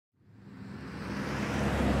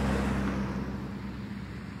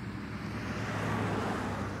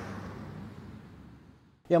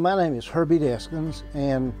Yeah, my name is Herbie Deskins,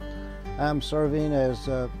 and I'm serving as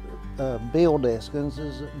Bill Deskins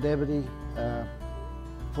as deputy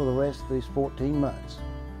for the rest of these 14 months.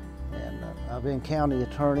 And I've been county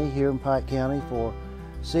attorney here in Pike County for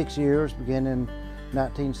 6 years, beginning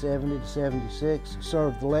 1970 to 76.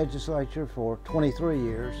 Served the legislature for 23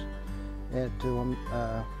 years, and to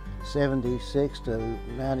 76 to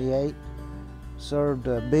 98. Served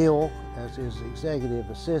Bill as his executive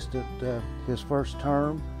assistant his first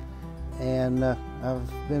term, and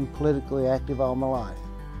I've been politically active all my life.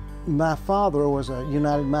 My father was a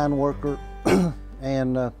United Mine Worker,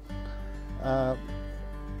 and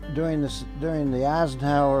during the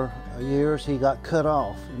Eisenhower years, he got cut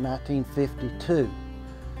off in 1952.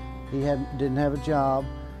 He didn't have a job,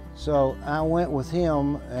 so I went with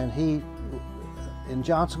him, and he in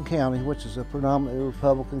Johnson County, which is a predominantly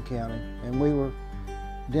Republican county, and we were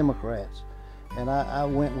Democrats. And I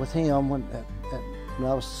went with him when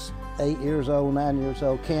I was 8 years old, 9 years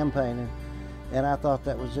old, campaigning, and I thought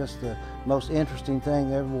that was just the most interesting thing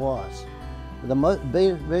there ever was. The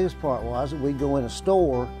biggest part was that we'd go in a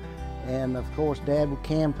store, and of course Dad would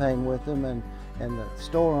campaign with him, and the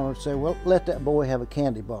store owner would say, well, let that boy have a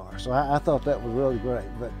candy bar. So I thought that was really great.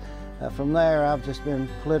 But from there, I've just been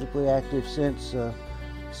politically active since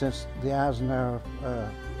the Eisenhower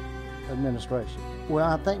administration. Well,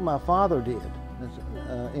 I think my father did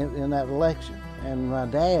in that election, and my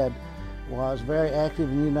dad was very active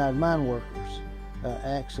in United Mine Workers.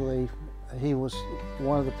 Actually, he was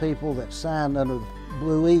one of the people that signed under the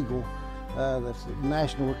Blue Eagle, that's the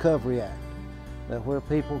National Recovery Act, where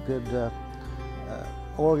people could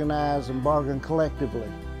organize and bargain collectively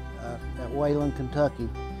at Wayland, Kentucky.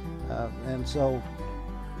 And so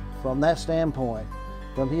from that standpoint,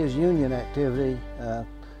 from his union activity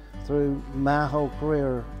through my whole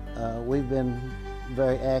career, we've been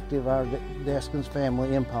very active, our Deskins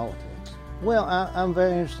family, in politics. Well, I'm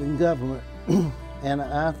very interested in government, and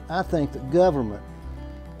I think that government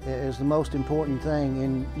is the most important thing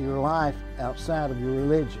in your life outside of your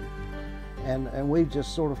religion. And we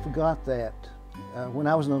just sort of forgot that. When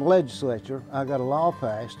I was in the legislature, I got a law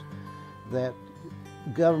passed that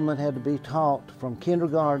government had to be taught from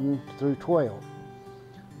kindergarten through 12,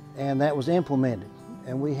 and that was implemented,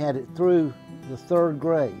 and we had it through the 3rd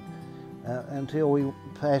grade until we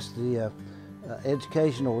passed the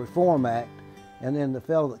Educational Reform Act, and then the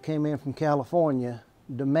fellow that came in from California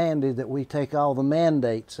demanded that we take all the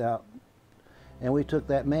mandates out, and we took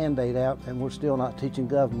that mandate out, and we're still not teaching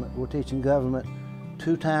government. We're teaching government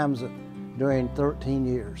 2 times during 13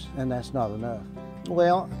 years, and that's not enough.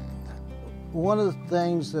 Well, one of the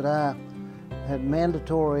things that I had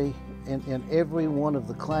mandatory in every one of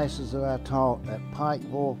the classes that I taught at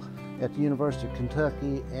Pikeville, at the University of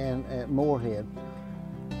Kentucky, and at Moorhead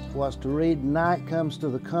was to read Night Comes to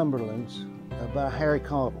the Cumberlands by Harry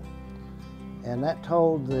Caudle. And that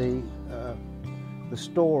told the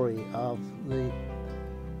story of the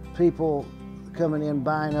people coming in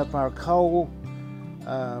buying up our coal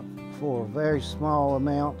for very small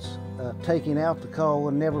amounts, taking out the coal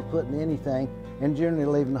and never putting anything, and generally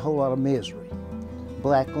leaving a whole lot of misery,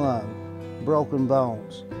 black lung, broken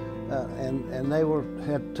bones, and they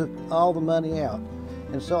took all the money out.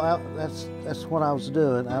 And so that's what I was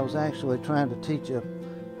doing. I was actually trying to teach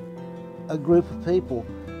a group of people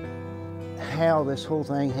how this whole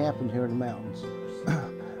thing happened here in the mountains.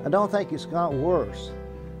 I don't think it's got worse,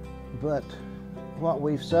 but what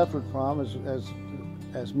we've suffered from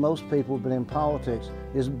as most people have been in politics,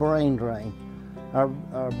 is brain drain. Our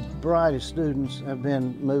brightest students have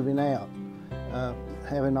been moving out,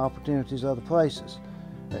 having opportunities other places,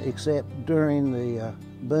 except during the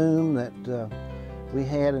boom that we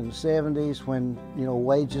had in the 70s, when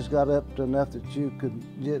wages got up to enough that you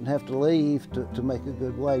didn't have to leave to make a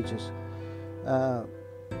good wages.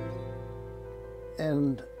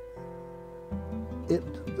 And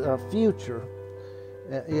our future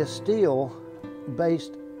is still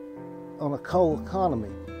based on a coal economy,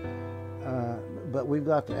 but we've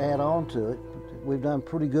got to add on to it. We've done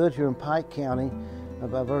pretty good here in Pike County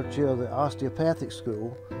by virtue of the osteopathic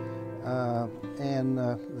school and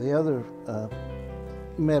the other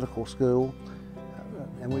medical school,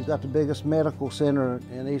 and we've got the biggest medical center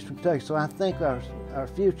in Eastern Kentucky. So I think our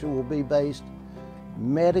future will be based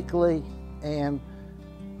medically and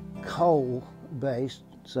coal-based.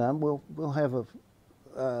 Some we'll have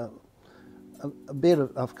a bit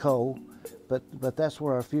of coal, but that's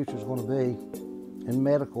where our future is going to be, in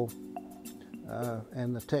medical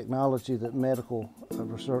and the technology that medical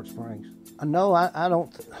research brings. No, I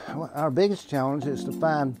don't. Our biggest challenge is to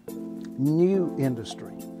find new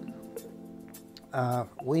industry.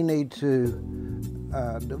 we need to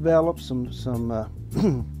develop some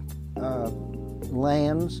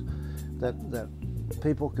lands that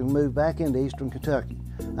people can move back into eastern Kentucky.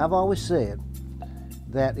 I've always said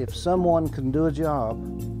that if someone can do a job,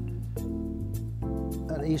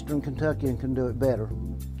 an eastern Kentuckian can do it better.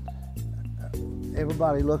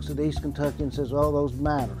 Everybody looks at East Kentucky and says, oh, those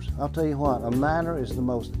miners. I'll tell you what, a miner is the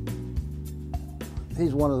most,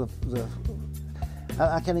 he's one of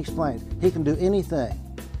I can't explain it. He can do anything.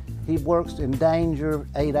 He works in danger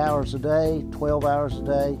 8 hours a day, 12 hours a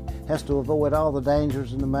day, has to avoid all the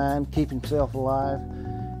dangers in the mine, keep himself alive.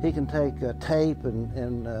 He can take tape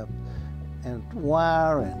and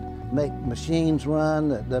wire and make machines run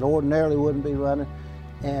that ordinarily wouldn't be running.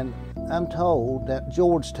 And I'm told that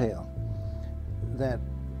Georgetown, that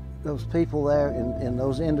those people there in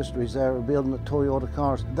those industries there are building the Toyota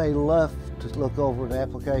cars, they love to look over an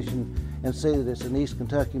application and see that it's an East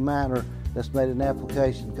Kentucky miner that's made an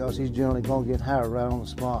application, because he's generally going to get hired right on the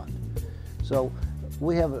spot. So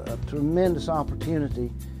we have a tremendous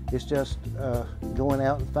opportunity. It's just going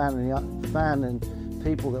out and finding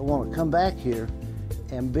people that want to come back here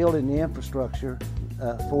and building the infrastructure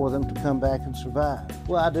for them to come back and survive.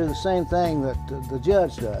 Well, I do the same thing that the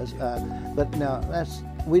judge does, but now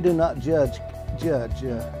we do not judge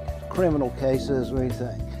criminal cases or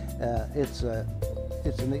anything. It's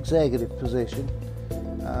an executive position.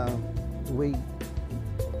 We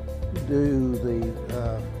do the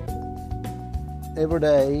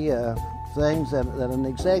everyday things that an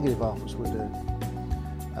executive office would do.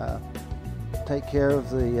 Take care of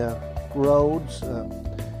the roads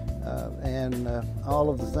and all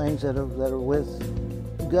of the things that are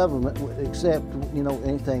with government, except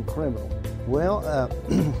anything criminal. Well,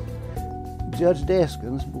 Judge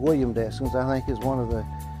Deskins, William Deskins, I think is one of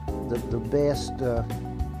the best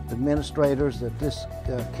administrators that this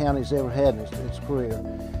county's ever had in its career,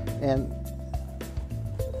 and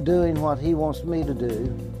doing what he wants me to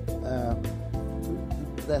do,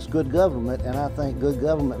 that's good government, and I think good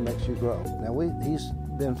government makes you grow. Now he's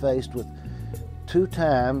been faced with 2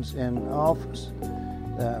 times in office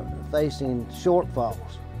facing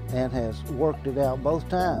shortfalls, and has worked it out both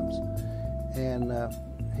times. And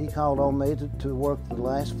he called on me to work the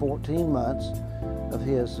last 14 months of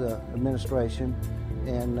his administration,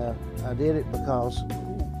 and I did it because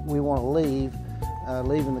we want to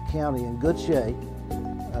leaving the county in good shape,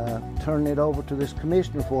 turning it over to this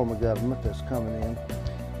commissioner form of government that's coming in,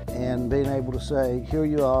 and being able to say, here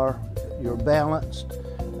you are, you're balanced,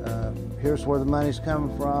 here's where the money's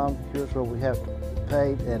coming from, here's where we have to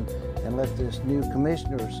pay, and let this new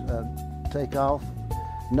commissioners take off,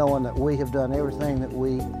 knowing that we have done everything that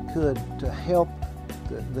we could to help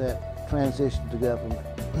that transition to government.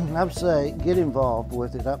 I would say get involved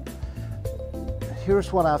with it.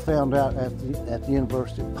 Here's what I found out at the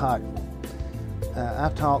University of UPIKE.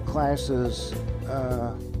 I taught classes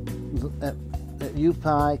at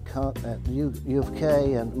UPIKE, at U of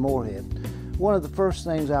K, and Moorhead. One of the first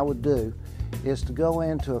things I would do is to go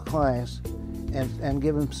into a class and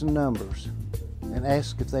give them some numbers and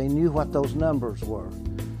ask if they knew what those numbers were.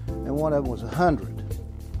 And one of them was 100,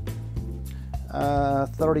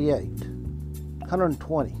 38,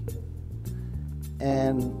 120,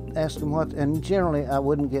 and ask them what, and generally I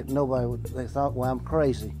wouldn't get nobody, they thought, well, I'm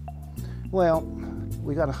crazy. Well,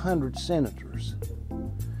 we got 100 senators.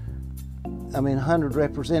 100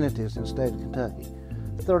 representatives in the state of Kentucky,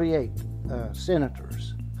 38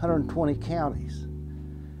 senators, 120 counties,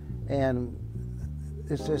 and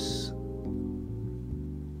it's just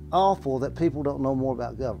awful that people don't know more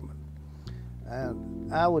about government.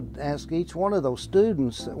 And I would ask each one of those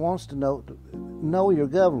students that wants to know your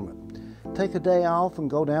government, take a day off and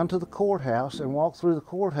go down to the courthouse and walk through the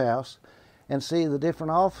courthouse and see the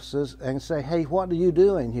different offices and say, hey, what are you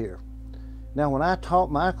doing here? Now, when I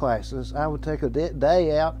taught my classes, I would take a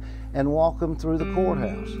day out and walk them through the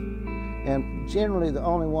courthouse. And generally the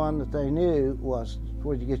only one that they knew was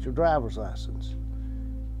where you get your driver's license.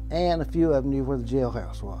 And a few of them knew where the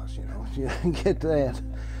jailhouse was, you get that.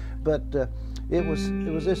 But it was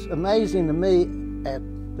just amazing to me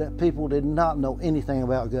that people did not know anything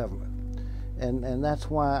about government. And that's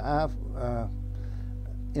why I've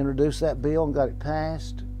introduced that bill and got it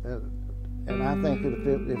passed. And I think that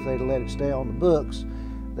if they'd let it stay on the books,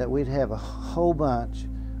 that we'd have a whole bunch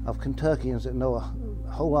of Kentuckians that know a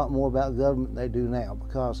whole lot more about government than they do now,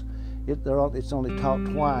 because it's only taught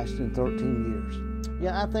twice in 13 years.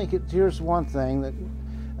 Yeah, I think here's one thing,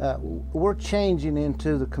 that we're changing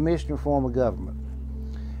into the commissioner form of government.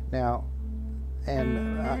 Now,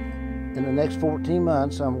 and in the next 14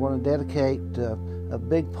 months, I'm going to dedicate a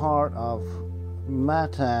big part of my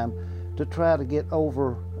time to try to get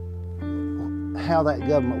over how that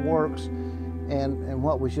government works and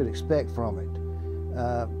what we should expect from it.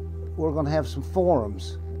 We're going to have some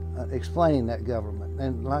forums explaining that government,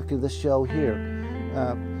 and like this show here.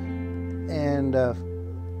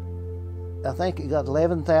 I think it got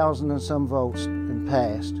 11,000 and some votes and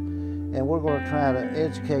passed, and we're going to try to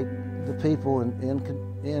educate the people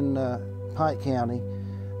in Pike County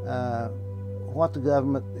what the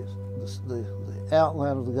government is, the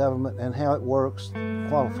outline of the government and how it works,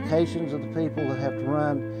 qualifications of the people that have to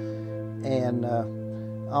run, and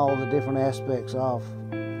all the different aspects of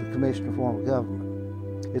the commissioner form of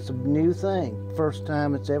government. It's a new thing, first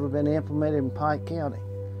time it's ever been implemented in Pike County.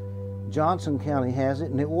 Johnson County has it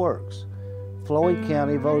and it works. Floyd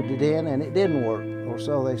County voted it in and it didn't work, or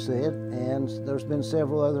so they said, and there's been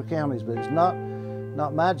several other counties, but it's not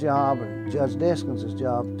my job and Judge Deskins'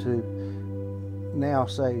 job to now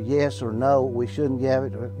say yes or no, we shouldn't have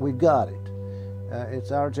it, we've got it.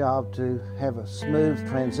 It's our job to have a smooth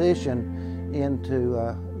transition into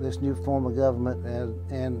this new form of government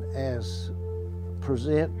and as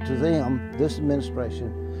present to them, this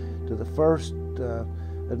administration, to the first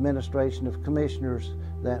administration of commissioners,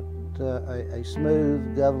 that a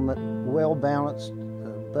smooth government, well-balanced,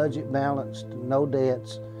 budget-balanced, no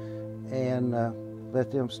debts, and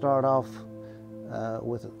let them start off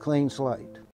with a clean slate.